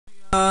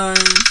Alright,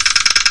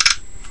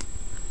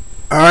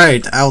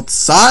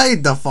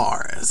 outside the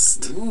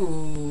forest.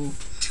 Ooh.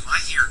 Do I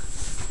hear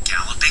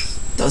galloping?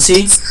 Does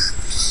he?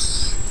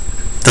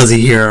 Does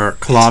he hear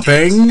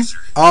clopping?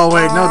 Oh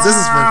wait, no, this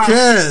is for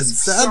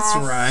kids. That's so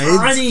right.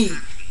 Funny.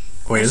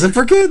 Wait, is it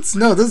for kids?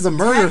 No, this is a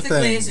murder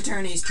thing. Ace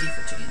Attorney's T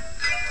for teen.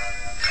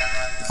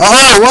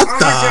 Oh, what Oh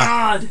the? my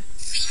god!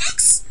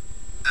 Phoenix?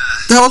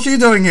 The hell is she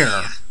doing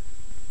here?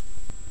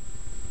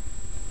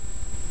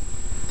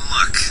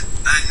 Look,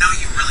 I know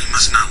you really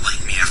must not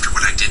like me after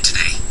what I did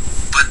today,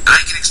 but I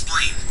can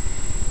explain.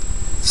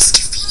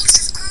 Mr. Phoenix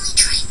is only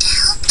trying to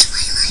help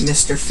Twilight.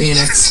 Mr.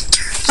 Phoenix.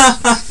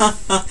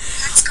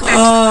 Let's go back to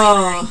the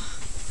library.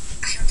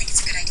 I don't think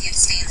it's a good idea to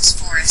stay in this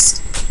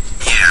forest.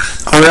 Yeah.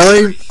 Oh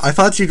really? I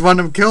thought she'd want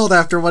him killed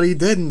after what he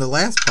did in the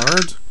last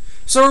part.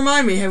 So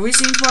remind me, have we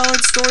seen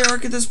Twilight's story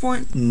arc at this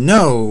point?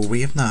 No,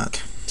 we have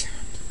not.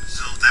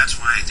 So that's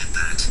why I did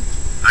that.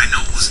 I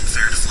know it wasn't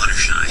fair to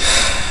Fluttershy,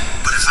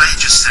 but if I had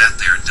just sat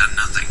there and done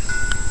nothing,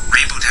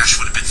 Rainbow Dash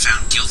would have been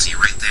found guilty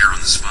right there on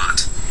the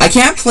spot. I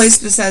can't place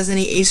this as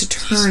any Ace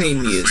Attorney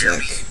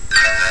music.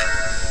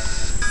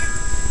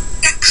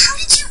 How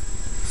did you?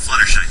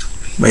 Fluttershy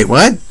told me. Wait,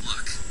 what?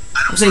 Look,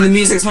 I don't I'm saying the mind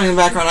music's playing in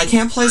the background. I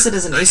can't place it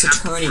as an Ace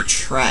Attorney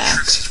track.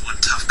 Trixie's one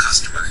tough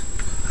customer.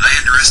 I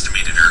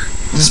underestimated her.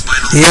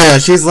 Despite all Yeah,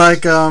 she's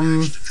like,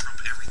 trump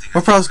everything.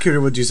 what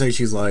prosecutor would you say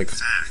she's like? In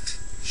fact,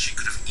 she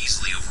could have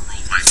easily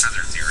overruled my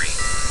feather theory.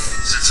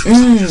 Since it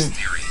was all just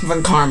theory.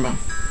 Von Karma.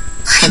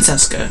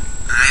 Francesca.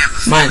 I have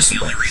a feeling the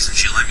only reason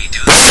she'll let me do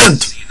this is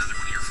to see another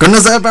one of your Couldn't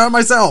have said about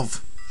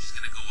myself. She's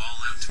gonna go all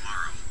out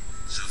tomorrow.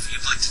 So if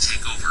you'd like to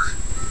take over,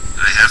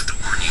 I have to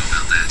warn you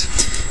about that.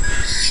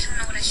 I don't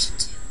know what I should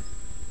do.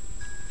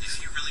 If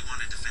you really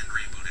want to defend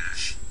Rainbow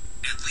Dash,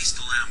 at least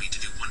allow me to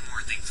do one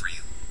more thing for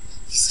you.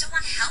 You still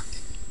want to help?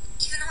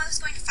 Even though I was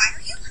going to fire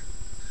you?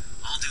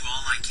 I'll do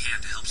all I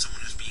can to help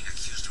someone who's being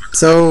accused of a crime.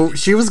 So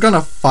she was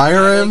gonna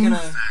fire him? In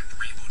fact,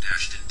 Rainbow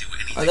Dash didn't do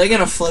anything. Are they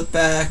gonna flip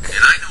back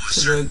And I know a to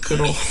certain the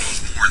good old...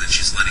 more than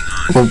she's letting on.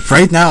 Well,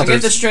 right now I get the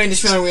there's...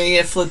 strangest feeling we're gonna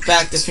get flipped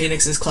back to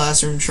Phoenix's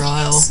classroom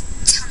trial.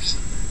 Tell me,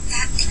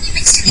 that thing you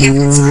mixed in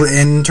the evidence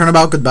In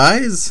Turnabout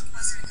Goodbyes?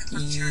 wasn't a good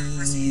lecture,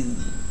 was it?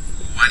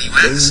 Why do you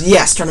ask?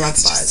 Yes, Turnabout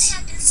Just Goodbyes. say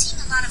I've been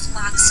seeing a lot of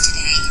locks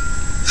today.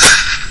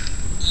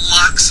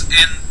 Locks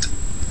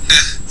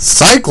and...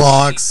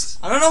 Cyclops?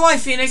 I don't know why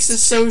Phoenix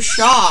is so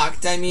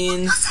shocked. I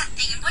mean, What's that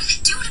thing and what did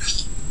it do to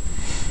me?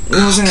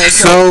 what was I gonna say?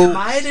 So-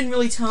 Maya didn't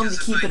really tell him to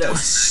keep it a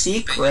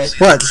secret.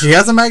 What, she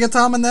has a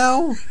Magatama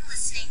now? I'm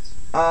listening.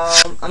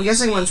 I'm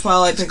guessing when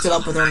Twilight picked it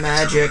up with her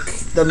magic,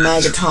 the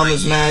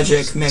Magatama's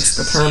magic mixed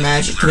with her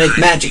magic to make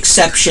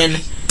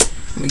Magicception.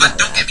 We But got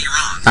don't get that. me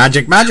wrong.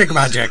 Magic, magic,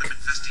 magic.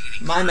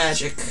 Investigating My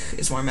magic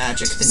is more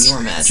magic than your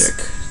magic.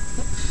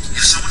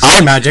 If someone's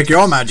I magic,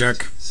 your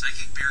magic.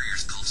 psychic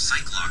barriers called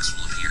Cyclocks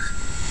will appear.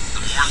 The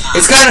more locks...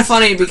 It's kind of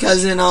funny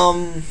because in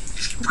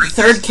if you the break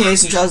third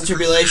case in Trials and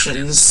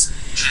Tribulations,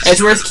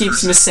 Edgeworth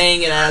keeps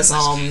missaying it as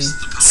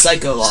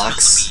Psycho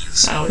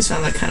Locks. I always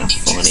found that kind of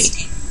funny.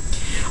 Interesting.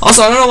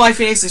 Also, I don't know why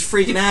Phoenix is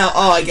freaking out.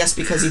 Oh, I guess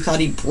because he thought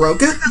he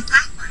broke it, What about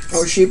black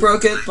ones? or she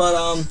broke it.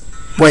 But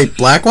Wait,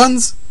 black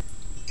ones?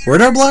 Were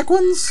there black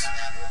ones?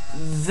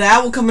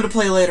 that will come into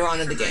play later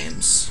on in the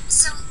games.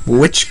 So,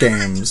 Which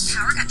games?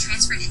 power got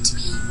transferred into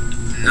me.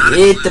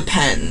 It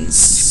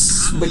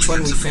depends which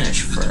one we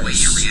finish The way you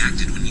first.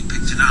 reacted when you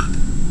picked it up.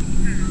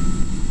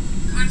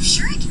 I'm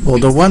sure I can Well,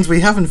 the ones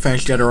we haven't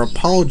finished yet are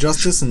Apollo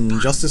Justice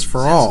and Justice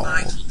for All.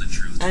 I told the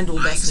truth. And Dual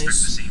I expect the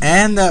Destinies. same.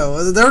 And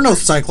there are no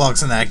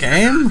Cyclops in that You're not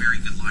a game. very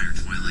good liar,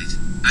 Twilight.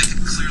 I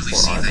could clearly Or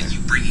see are that they?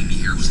 you bringing me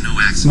here was no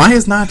accident.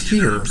 Maya's not You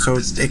did it on here, so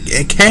purpose, didn't you?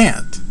 it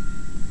can't.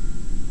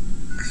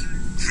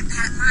 I'm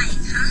that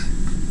lying, huh?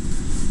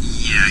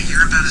 Yeah,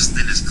 you're about as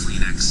thin as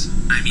Kleenex.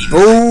 I mean,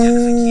 Oh.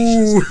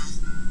 identification spell.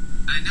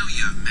 I know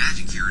you have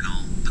magic here and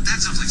all, but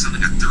that sounds like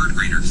something a third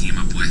grader came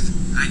up with.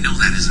 I know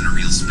that isn't a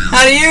real spell.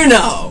 How do you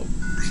know? I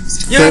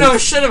was You don't know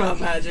shit about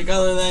magic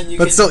other than you.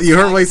 But can still, you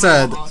heard what he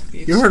said. tomahawk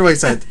people. You heard what he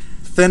said.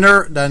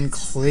 Thinner than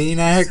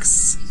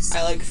Kleenex.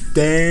 I like.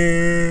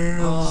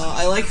 Damn.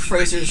 I like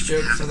Fraser's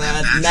joke for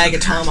that.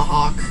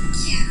 Magatomahawk.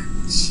 Yeah,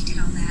 she did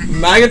all that.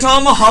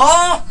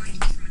 Magatomahawk. I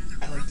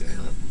From like doing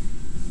that.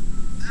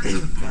 another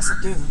world. Gotta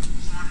stop doing that. So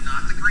I'm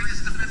not the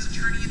greatest defense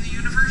attorney in the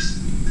universe?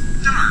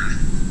 Darn.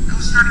 I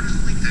was starting to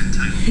think that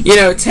time. You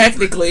know,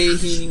 technically,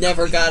 he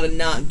never got a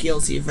not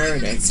guilty I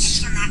verdict.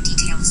 was on that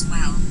detail as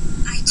well.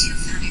 I too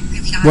found it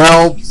really odd.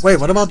 Well, wait,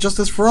 what about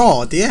Justice for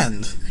All at the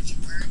end? Could you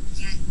work?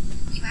 Yet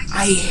you actually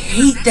I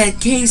hate that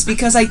case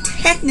because I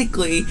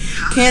technically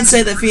can't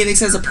say that Phoenix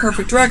has a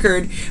perfect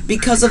record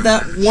because of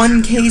that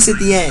one case at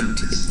the end.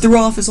 It threw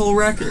off his whole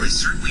Well, record. I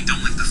certainly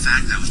don't like the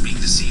fact that I was being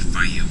deceived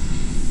by you.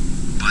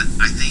 But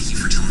I thank you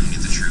for telling me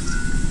the truth.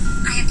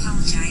 I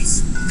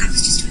apologize. I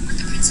was just doing what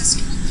the princess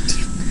told me to.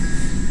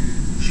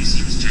 She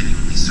seems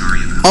genuinely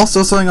sorry about it.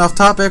 Also, something off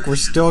topic, we're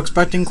still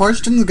expecting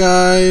questions,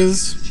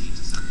 guys.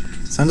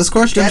 Send us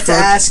questions That's for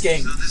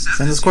asking. So this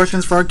send us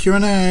questions for our Q&A.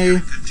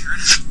 could turn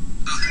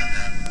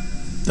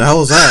The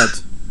hell is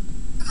that?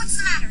 What's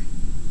the matter?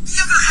 The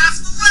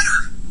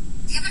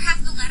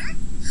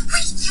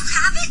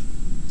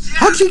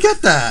she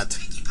get that?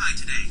 Pinkie Pie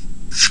today.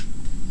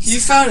 You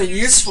found a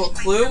useful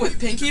clue with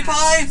Pinkie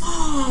Pie?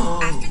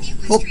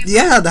 Well,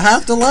 yeah, to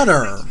have the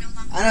letter.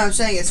 I know, I'm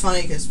saying it's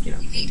funny because, you know,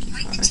 Pinkie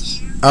Pie.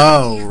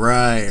 Oh,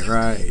 right,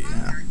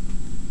 yeah.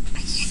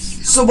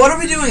 So what are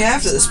we doing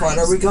after this part?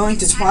 Are we going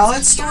to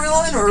Twilight's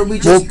storyline, or are we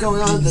just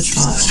going on to the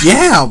trial?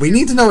 Yeah, we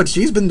need to know what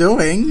she's been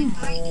doing.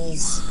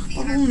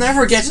 But we'll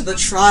never get to the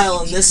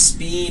trial in this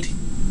speed.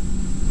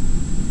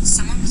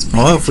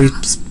 Well,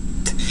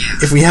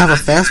 if we have a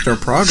faster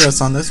progress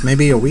on this,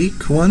 maybe a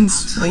week,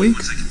 once a week.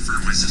 Once I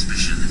confirm my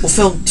suspicion. We'll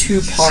film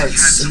 2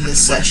 parts in this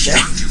session.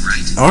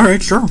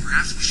 Alright, sure.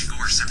 Perhaps we should go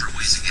our separate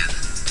ways again.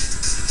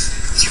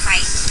 You're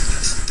right.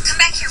 Come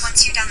back here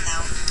once you're done,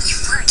 though. You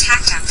were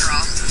attacked after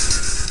all.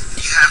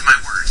 You have my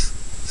word.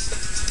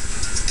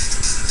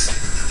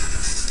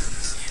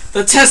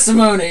 The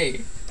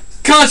testimony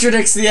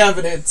contradicts the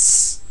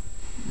evidence.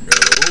 No.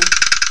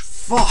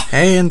 Fuck.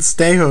 Hey, and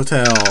Stay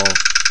Hotel.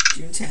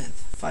 June 10th,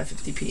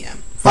 5:50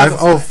 p.m.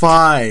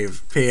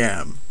 5:05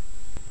 p.m.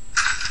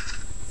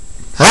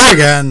 Her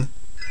again.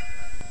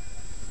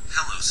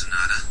 Hello,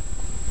 Sonata.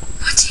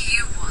 What do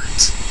you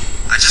want?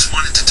 I just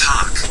wanted to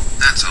talk.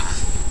 That's all.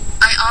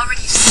 I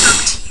already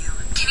spoke to you.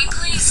 Can you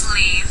please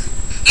leave?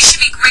 You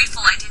should be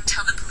grateful I didn't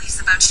tell the police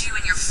about you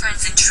and your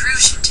friend's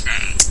intrusion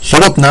today.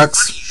 Shut up, Funny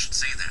Nux. you should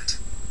say that.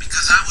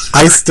 Because I was.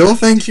 I still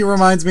think she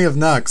reminds me of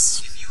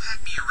Nux. If you had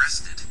me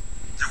arrested,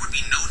 there would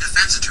be no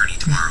defense attorney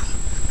tomorrow.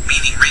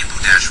 Meaning Rainbow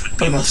Dash would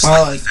be What about most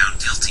likely Twilight? found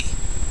guilty.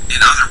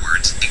 In other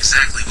words,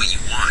 exactly what you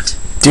want.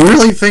 Do you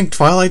really think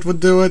Twilight would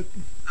do it?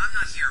 I'm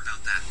not here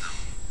about that, though.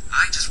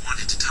 I just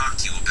wanted to talk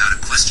to you about a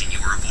question you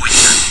were avoiding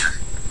earlier.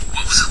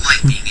 What was it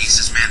like being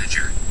Ace's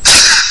manager?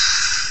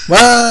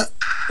 What?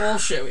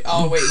 Bullshit.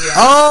 Oh, wait, yeah.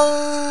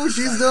 Oh,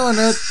 she's doing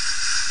it.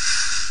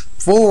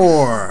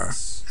 4. A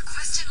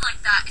question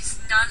like that is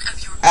none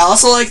of your... I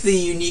also like the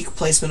unique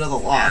placement of the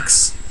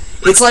locks.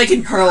 It's like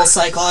in Pearl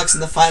Cyclops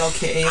in the final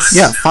case.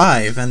 Yeah,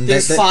 5. And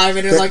There's 5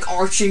 and they're like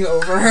arching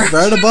over her.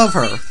 right above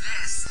her.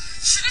 This.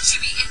 Shouldn't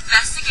you be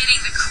investigating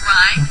the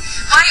crime?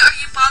 Why are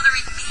you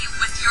bothering me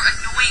with your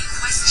annoying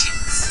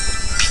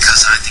questions?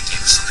 Because I think you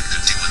have something to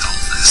do with all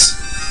this.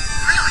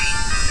 Really?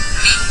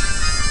 Me?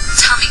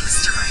 Tell me,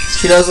 Mr. Wright.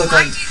 She does look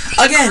Why like... do you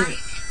think Again, I'm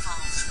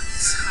involved with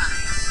this crime?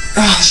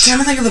 I'm trying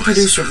to think of the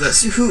producer of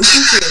this. Who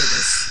created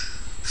this?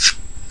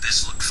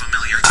 This looked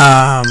familiar to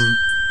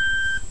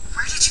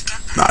Where did you get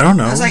that? I don't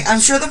know. I was like, I'm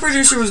sure the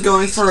producer was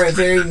going for a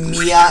very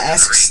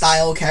Mia-esque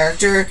style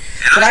character,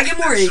 but I get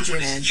more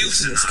Adrian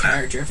Andrews in this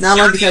character. Not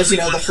only because, you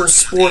know, the whole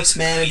sports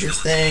manager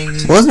thing.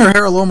 Wasn't her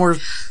hair a little more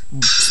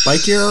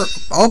spikier?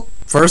 Oh,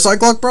 first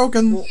Cyclops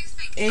broken. Well,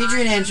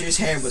 Adrian Andrews'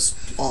 hair was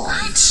blonde.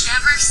 I've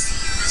never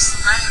seen this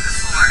letter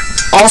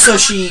before. Also,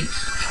 she...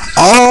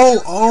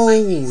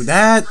 Oh,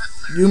 that...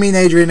 You mean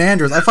Adrian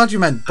Andrews. I thought you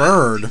meant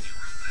Bird.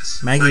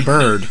 Maggie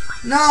Bird.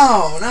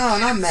 No,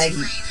 not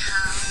Maggie. Explain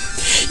how.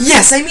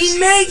 Yes, I mean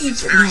Maggie.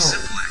 very No.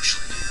 simple,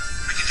 actually.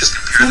 We can just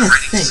I'm compare the trying to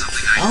writing to think.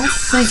 something I I don't know for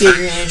a think fact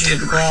Adrian Andrews you had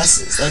did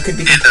glasses. That could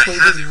be And I have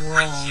completely it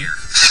right wrong. here.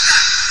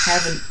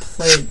 Haven't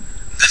played.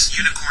 This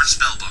unicorn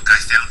spellbook I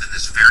found in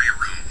this very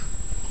room.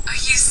 Are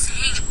you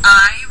saying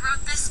I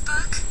wrote this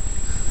book?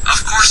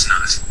 Of course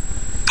not.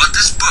 But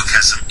this book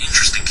has some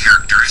interesting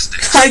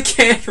characteristics. I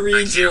can't I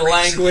read can't your read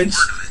a single language.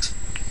 word of it.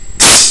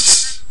 Then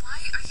why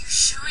are you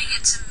showing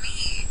it to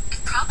me? It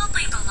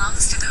probably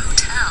belongs to the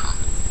hotel.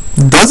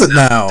 Does it No,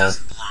 now? it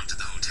doesn't belong to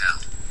the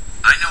hotel.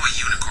 I know a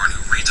unicorn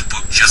who reads a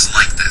book just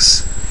like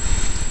this.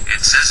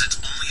 It says it's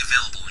only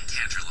available in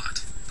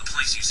Canterlot, the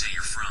place you say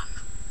you're from.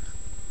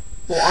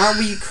 Well, aren't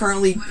we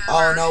currently...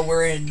 Oh, no,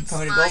 we're in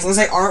Ponyville. I was gonna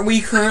say, aren't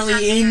we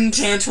currently in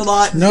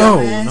Canterlot? No,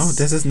 dumbass?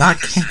 this is not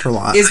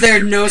Canterlot. Is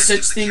there no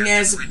such thing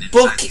as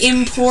book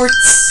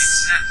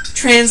imports? Except,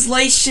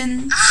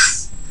 Translations?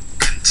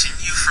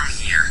 continue from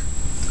here.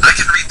 I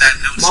can read that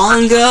note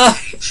Manga?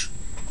 page.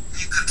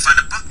 You couldn't find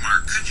a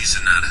bookmark, could you,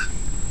 Sonata?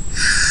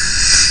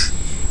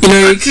 You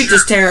know, you could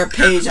just tear a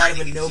page out of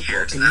a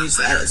notebook and use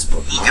that as a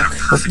We'll get a bookmark.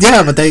 perfect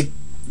Yeah, but they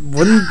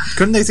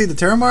couldn't they see the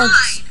tear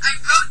marks? Fine, I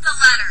wrote the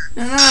letter.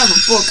 No, not a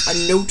book, a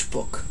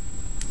notebook.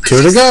 But 2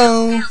 you to still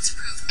go. failed to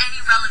prove any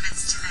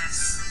relevance to this.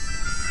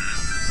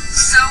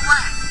 So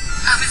what?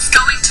 I was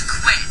going to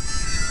quit.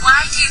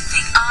 Why do you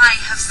think I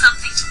have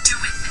something to do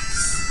with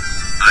this?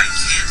 I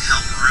can't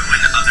help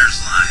ruin others'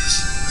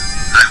 lives.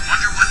 I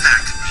wonder what that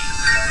could mean.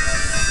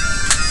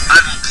 I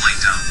won't play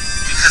dumb,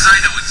 because I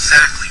know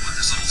exactly what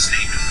this little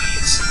statement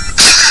means.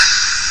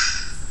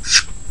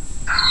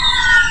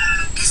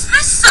 Is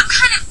this some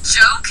kind of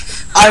joke?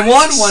 I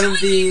want one of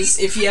these,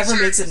 if he ever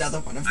makes another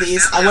one of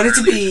these. I want it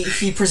to be,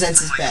 he presents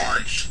his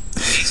badge.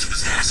 Ace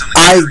was doing something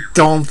I very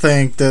don't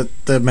think that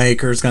the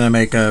maker's gonna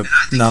make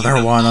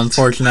another one,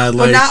 unfortunately.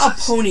 But not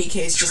a pony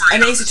case, just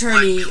an Ace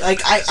Attorney, like,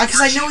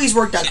 because I know he's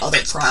worked on other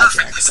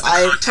projects.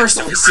 I've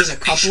personally seen a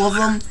couple of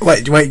them.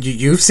 Wait,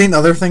 you've seen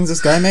other things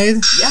this guy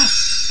made? Yeah.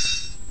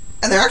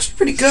 And they're actually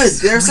pretty good.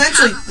 They're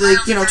essentially,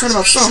 like, you know,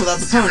 Turnabout Storm without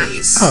the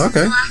ponies. Oh,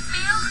 okay.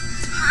 Blackmail?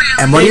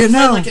 Really? And what do you They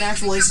played know? like an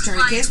actual Ace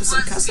Attorney case with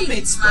some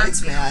custom-made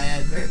sprites, may I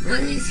add.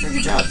 Very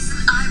good job.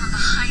 I were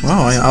behind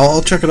Well,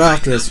 I'll check it out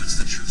after I know this. it's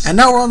the truth. And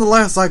now we're on the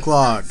last night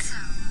clock. So,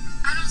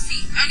 I don't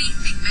see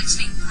anything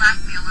mentioning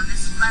blackmail on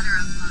this letter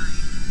of mine.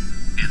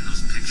 And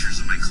those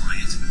pictures of my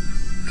client?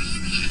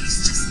 Maybe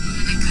Ace just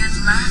needed a good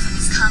laugh at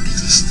his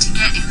competition to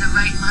get in the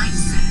right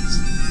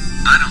mindset.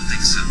 I don't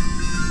think so.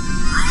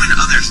 Ruin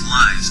others'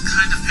 lives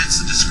kind of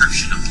fits the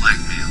description of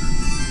blackmail.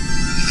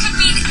 You can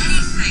mean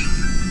anything.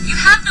 You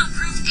have no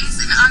proof Ace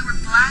and I were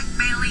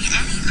blackmailing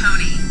any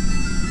pony.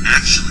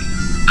 Actually,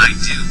 I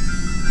do.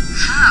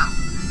 How?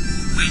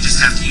 We just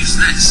have to use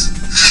this.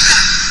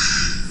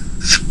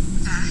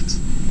 That?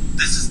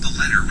 This is the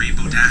letter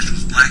Rainbow Dash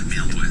was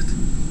blackmailed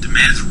with.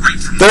 Demands right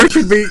from There the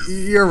should be,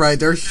 you're right,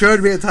 there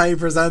should be a time he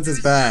presents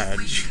his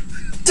badge.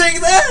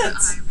 Take that!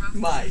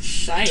 My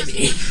shiny.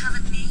 Doesn't have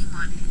a name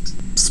on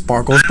it.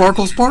 Sparkle,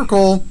 sparkle,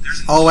 sparkle.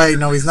 Oh wait,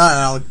 no, he's not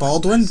Alec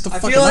Baldwin. What the I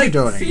fuck feel am I like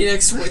doing?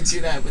 Phoenix would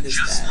do that with his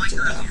just like badge.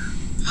 earlier.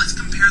 Let's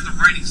compare the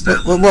writing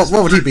style.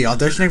 What would he be,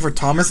 auditioning for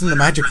Thomas and the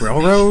Magic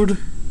Railroad?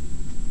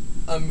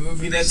 A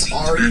movie that's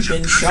already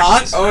been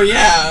shot? Oh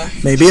yeah.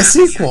 Maybe a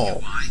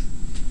sequel.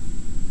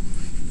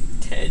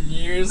 10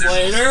 years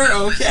later?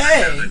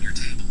 Okay.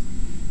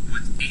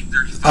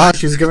 Ah,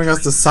 she's giving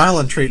us the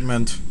silent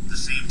treatment. The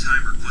same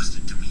time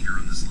requested to meet her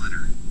on this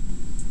letter.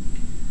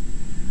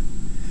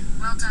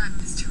 Well done,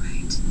 Mr.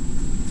 Wright.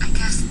 I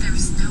guess there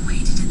is no way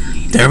to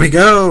deny it. There we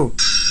go!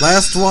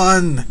 Last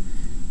one!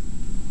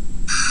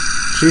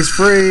 She's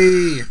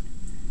free!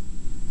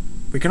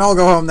 We can all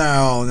go home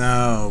now.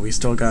 No, we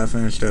still gotta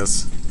finish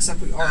this. Except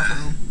we are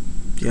home.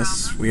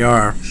 Yes, we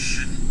are.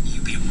 Shouldn't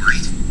you be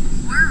worried?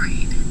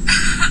 Worried?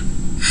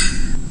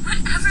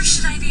 Whatever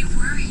should I be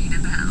worried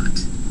about?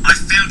 I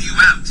found you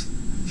out.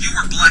 You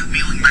were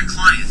blackmailing my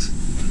client.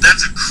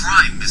 That's a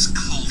crime, Miss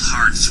Cold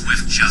Hard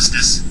Swift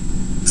Justice.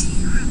 Do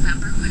you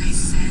remember what I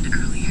said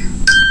earlier?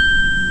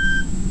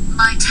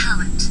 My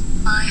talent,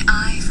 my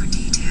eye for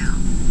detail.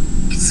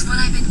 It's what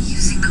I've been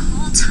using the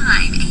whole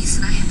time Ace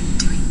and I have been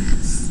doing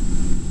this.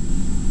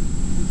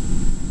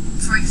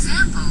 For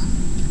example,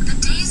 the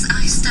days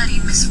I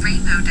studied Miss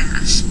Rainbow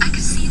Dash, I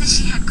could see that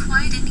she had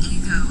quite an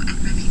ego and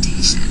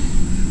reputation.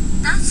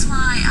 That's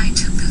why I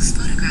took those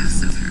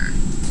photographs of her.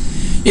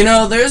 You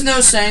know, there's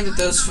no saying that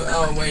those.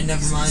 Oh wait,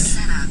 never mind.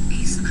 Set up,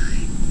 Ace and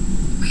I.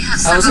 We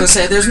have I was gonna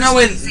say, there's no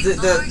way.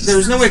 large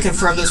There's no way to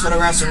confirm those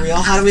photographs are real.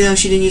 How do we know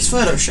she didn't use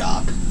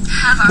Photoshop?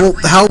 have our Well,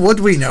 way. how would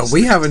we know?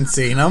 We haven't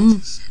seen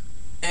them.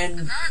 And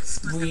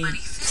That's what the we money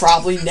fits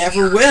probably with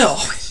never you. will.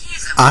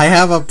 He's a I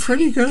have a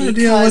pretty good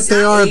idea what Because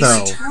they are, Ace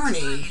though. Attorney.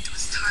 It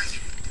was targeted.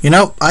 You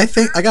know, I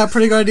think I got a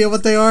pretty good idea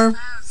what they are.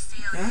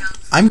 Cloudsdale Yeah? young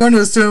I'm going to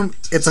assume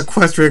it's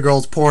Equestria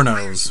Girls Why are you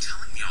pornos.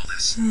 telling me all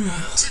this?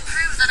 to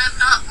prove that I'm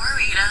not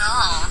worried at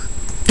all.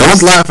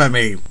 Don't laugh at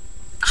me.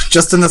 It's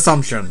just an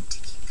assumption. To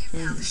keep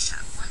their mouths shut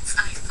once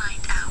I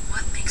find out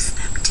what makes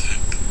them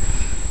tick.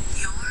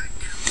 You're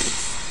no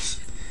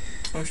exception.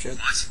 Oh shit.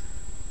 What?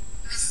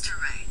 Mr.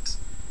 Wright,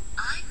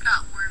 I'm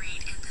not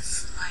worried in the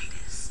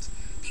slightest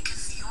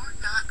because you're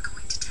not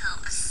going to tell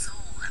a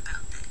soul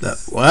about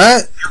this.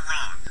 What? You're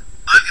wrong.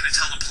 I'm gonna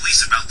tell the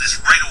police about this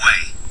right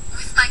away.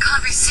 With my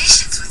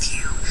conversations with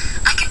you,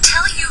 I can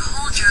tell you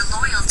hold your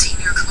loyalty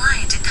and your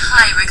client in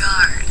high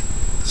regard.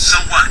 So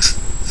what?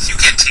 You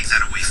can't take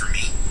that away from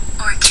me.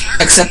 Or can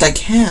Except I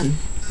can.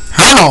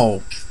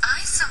 How? If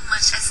I so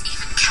much as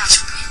even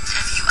catch wind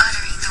of you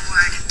uttering the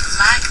word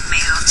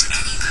blackmail to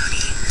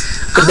anybody,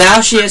 But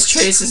now she has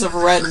traces of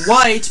red and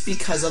white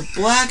because of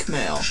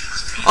blackmail.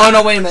 Oh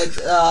no, wait a minute.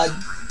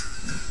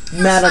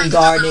 Madame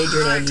Guard,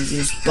 Adrian Andrews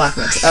used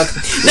blackmail.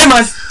 Okay. Never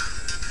mind.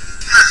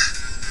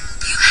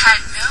 you had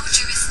no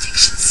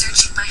jurisdiction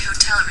searching my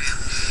hotel room,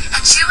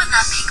 and you and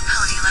that pink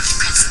pony left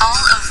prints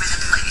all over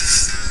the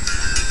place.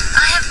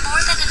 I have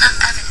more than enough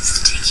evidence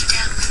to take you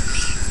down with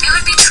me. It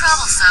would be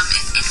troublesome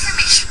if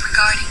information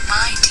regarding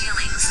my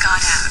dealings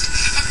got out,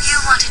 and you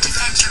want to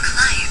defend your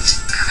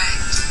client,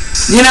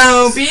 correct? You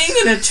know, being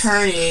an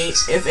attorney,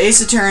 if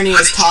Ace Attorney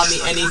has taught me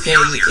anything,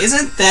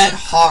 isn't that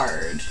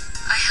hard.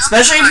 I helped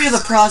Especially if you you're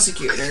the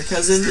prosecutor,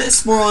 because in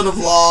this world of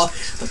law,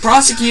 the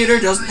prosecutor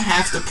doesn't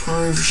have to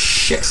prove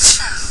shit.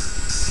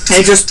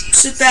 They just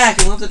sit back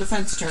and let the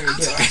defense attorney I'll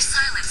do take your it.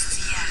 silence as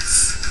a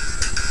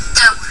yes.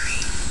 Don't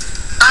worry.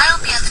 I'll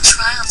be at the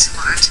trial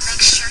tomorrow to make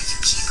sure you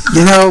keep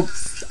You know,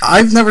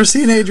 I've never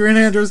seen Adrian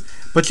Andrews,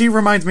 but she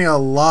reminds me a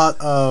lot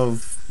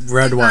of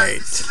Red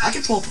White. I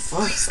can pull up a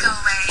photo. Please go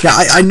away. Yeah,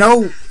 I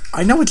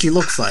know what she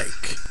looks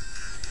like.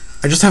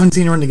 I just haven't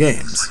seen her in the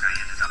games. Like I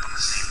ended up on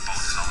the same boat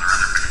as all our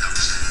other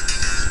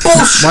victims.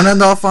 Bullshit! Want to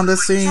end off on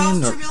this scene?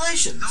 Trials Or-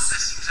 Tribulations. This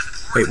seems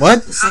important. Wait,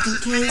 what? The second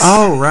case.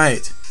 Oh,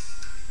 right.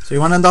 So you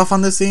want to end off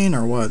on this scene,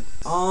 or what?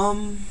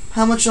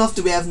 How much left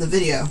do we have in the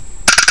video?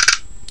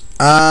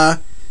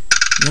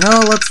 You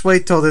know, let's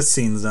wait till this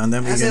scene's done,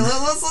 then we I say, can...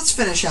 let's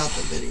finish out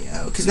the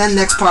video, because then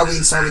next part we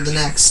can start with the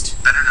next.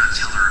 Better not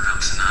tell her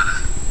about Sonata,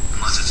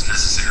 unless it's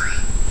necessary.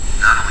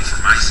 Not only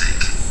for my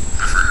sake,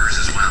 but for hers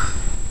as well.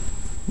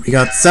 We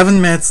got 7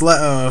 minutes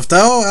left.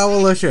 Oh,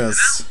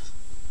 Owlicious.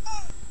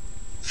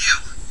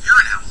 You're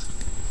an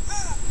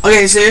owl.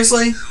 Okay,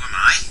 seriously? Who am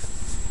I?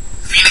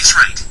 Phoenix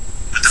Wright,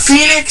 with the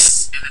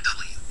Phoenix? And a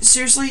delete.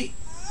 Seriously?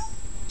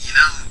 You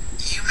know,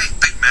 you make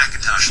Big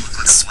Macintosh look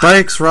like a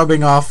Spike's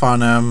rubbing off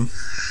on him.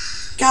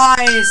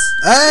 Guys!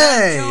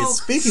 Hey, that joke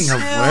speaking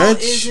of still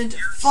which, isn't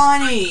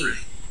funny.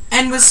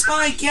 And with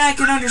Spike, yeah, I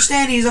can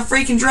understand he's a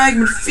freaking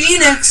dragon, but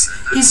Phoenix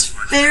is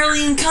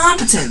fairly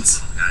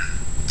incompetent.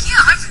 Yeah,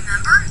 I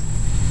remember.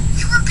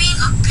 You were being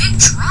a big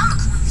drama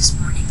queen this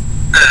morning.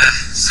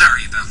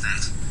 Sorry about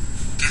that.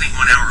 Getting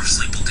 1 hour of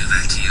sleep will do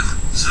that to you.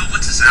 So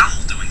what's this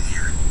owl doing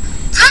here?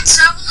 That's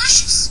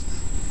Owlicious.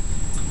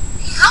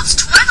 He helps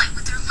Twilight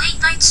with their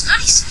late-night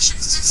study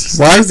sessions since he's...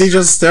 why is he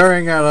just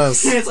staring at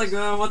us? It's like,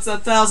 what's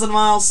that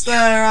 1,000-mile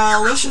stare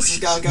Licious has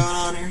got going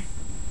on here?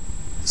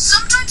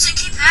 Sometimes I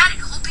keep at it,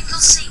 hoping he'll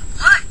say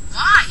what,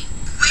 why,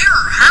 where,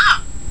 or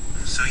how.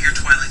 So you're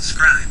Twilight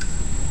Scribe.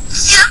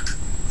 Yep.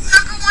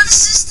 #1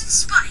 assistant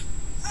Spike.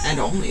 And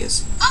only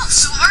is. Oh,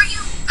 so are you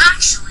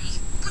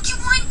actually? Would you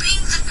mind being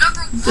the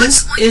 #1.5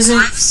 This isn't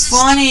assistant?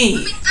 funny. I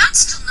mean, that's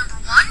still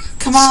 #1.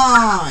 Come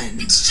on.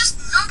 It's just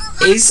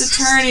 #1 Ace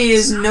assistant. Attorney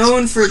is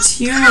known for its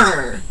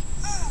humor.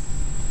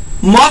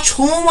 Much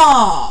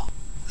humor.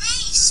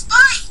 Hey,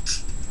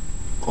 Spike.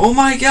 Oh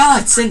my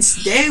god,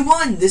 since day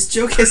one, this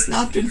joke has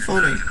not been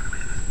funny.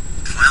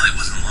 Twilight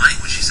wasn't lying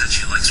when she said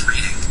she likes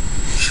reading.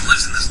 She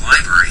lives in this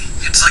library.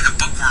 It's like a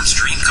bookworm's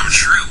dream come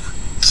true.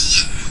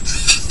 Yeah.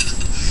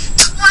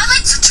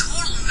 Twilight's a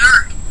total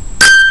nerd.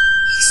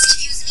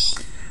 Excuse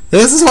me?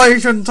 This is why you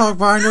shouldn't talk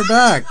behind her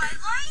back. Twilight?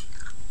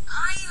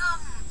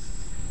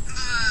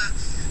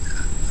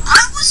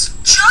 I was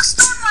just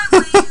on my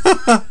way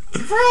to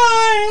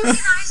Surprise!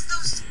 organize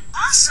those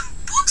awesome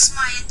books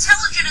my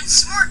intelligent and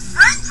smart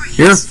friend reads.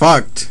 You're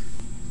fucked.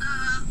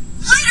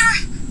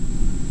 Later.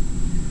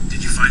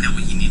 Did you find out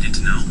what you needed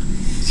to know?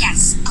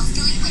 Yes, I'll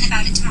fill you in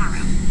about it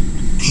tomorrow.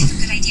 I have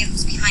a good idea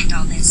who's behind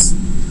all this.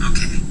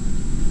 Okay.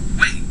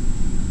 Wait.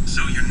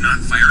 So you're not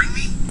firing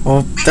me?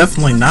 Well,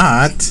 definitely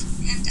not.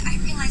 And I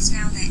realize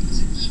now that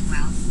you mean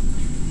well.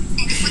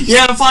 And what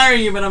Yeah, I'm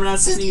firing you, but I'm not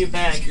sending you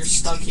back. You're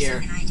stuck here.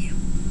 than I do.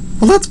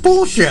 Well, that's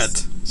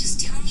bullshit.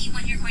 Just tell me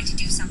when you're going to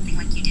do something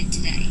like you did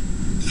today.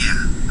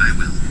 Yeah, I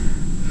will.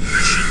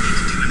 I shouldn't need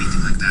to do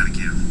anything like that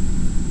again.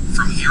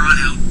 From here on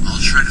out,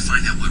 I'll try to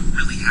find out what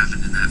really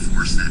happened in that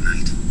forest that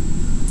night.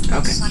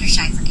 Okay.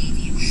 Fluttershy forgave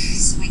you,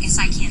 so I guess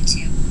I can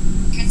too.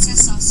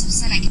 Princess also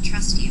said I can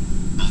trust you.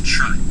 I'll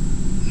try.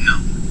 No,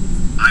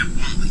 I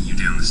won't let you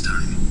down this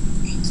time.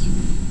 Thank you.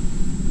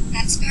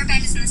 That spare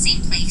bed is in the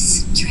same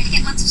place. Try to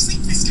get lots of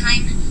sleep this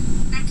time.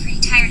 I'm pretty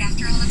tired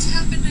after all that's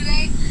happened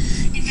today.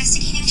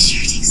 Investigating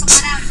sure takes a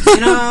lot out of me. You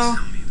know,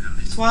 Tell me about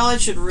it. Twilight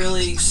should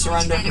really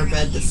surrender her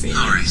bed to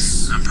Alright,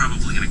 Phoenix. I'm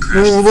probably gonna crash.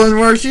 Well, then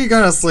where's she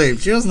gonna sleep?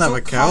 She doesn't have a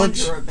She'll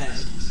couch. conjure a bed.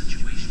 The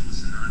situation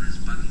was not as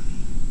bugging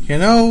me. You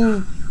know,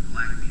 You're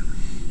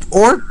blackmailing.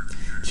 or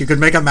she could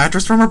make a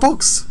mattress from her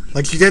books,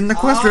 like she did in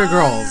Equestria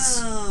Girls.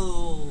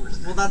 Oh.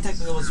 Well, that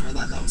technically wasn't her.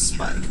 That was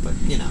Spike, but,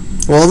 you know.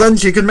 Well, then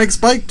she could make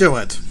Spike do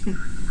it.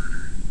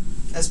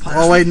 As punishment.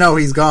 Oh wait, no,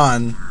 he's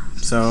gone.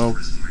 So,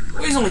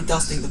 Well, he's only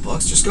dusting the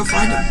books. Just go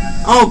find him.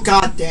 Oh,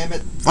 god damn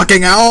it.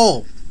 fucking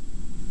owl!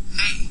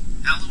 Hey,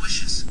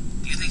 Aloysius,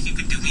 do you think you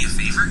could do me a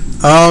favor?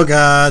 Oh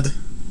god.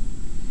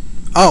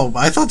 Oh,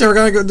 I thought they were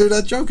gonna go do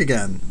that joke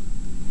again.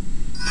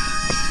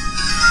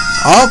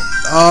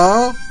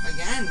 Oh,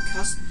 Again,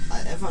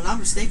 if I'm not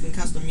mistaken,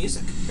 custom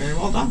music. Very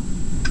well done.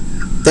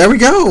 there we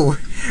go.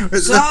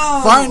 So-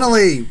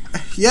 Finally,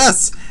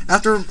 yes.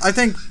 After I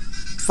think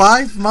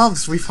 5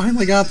 months, we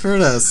finally got through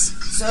this.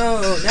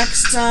 So,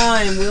 next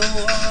time, we'll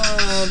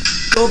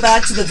go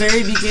back to the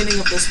very beginning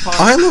of this part.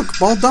 Oh, look,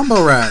 bald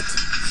Dumbo Rat.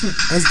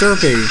 That's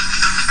Derpy.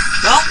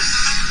 Well,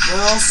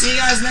 we'll see you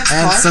guys next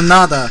And part.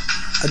 Sonata.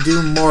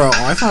 Adu Moro.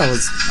 Oh, I thought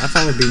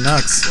it'd be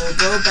Nux. We'll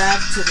go back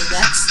to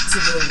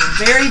the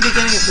very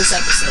beginning of this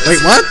episode.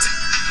 Wait, what?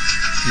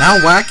 Now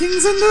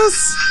Whacking's in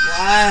this?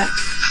 Black.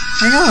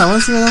 Hang on, I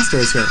want to see what else there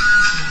is here.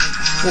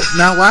 Oh Well,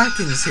 now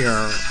Whacking's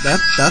here.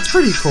 That's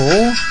pretty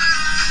cool.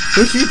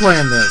 Who's she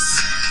playing this?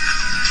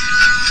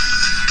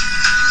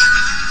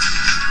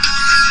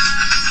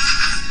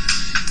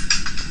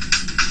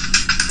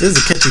 This is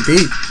a catchy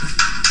beat.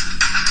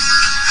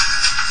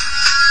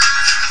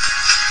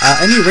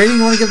 Any rating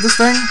you want to give this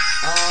thing?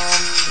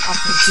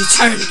 I'm too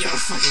tired to give a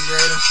fucking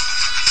rating.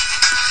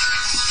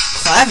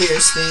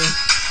 Clavier's theme.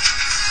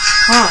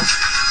 Huh.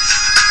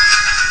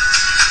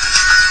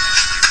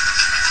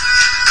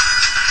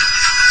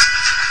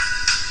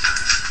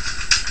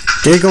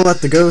 Giggle at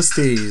the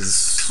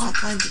ghosties.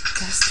 Hotline to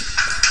test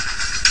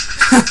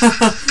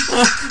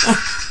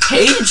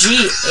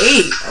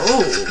KG8.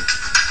 Oh.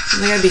 I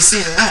think I'd be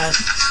seeing that.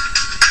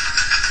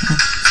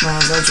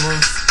 Miles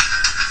Edgeworth.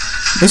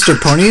 Mr.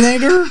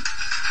 Ponynator?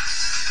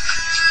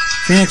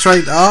 Phoenix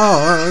Wright.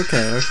 Oh,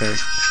 okay.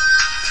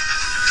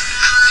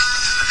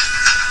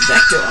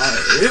 Vector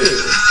art.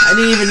 Ooh. I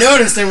didn't even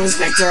notice there was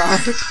vector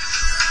art.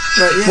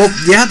 But yeah. Well,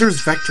 yeah,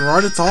 there's vector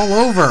art. It's all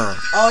over.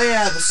 Oh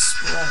yeah, the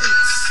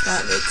sprites.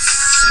 That makes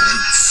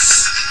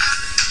sense.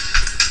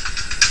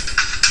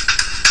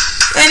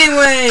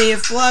 Anyway,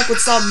 if Black would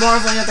stop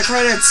marveling at the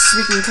credits,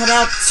 we can cut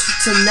out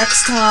to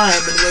next time,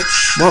 in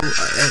which... Well,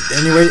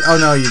 anyway,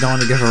 oh no, you don't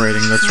want to give a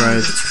rating, that's right.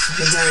 It's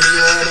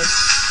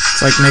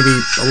like maybe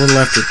a little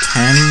after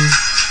 10.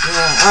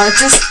 Yeah,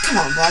 just, come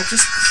on, Black,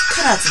 just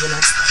cut out to the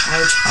next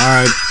part.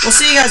 Alright. We'll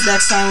see you guys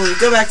next time when we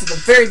go back to the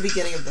very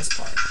beginning of this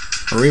part.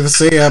 Arriva,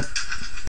 see ya.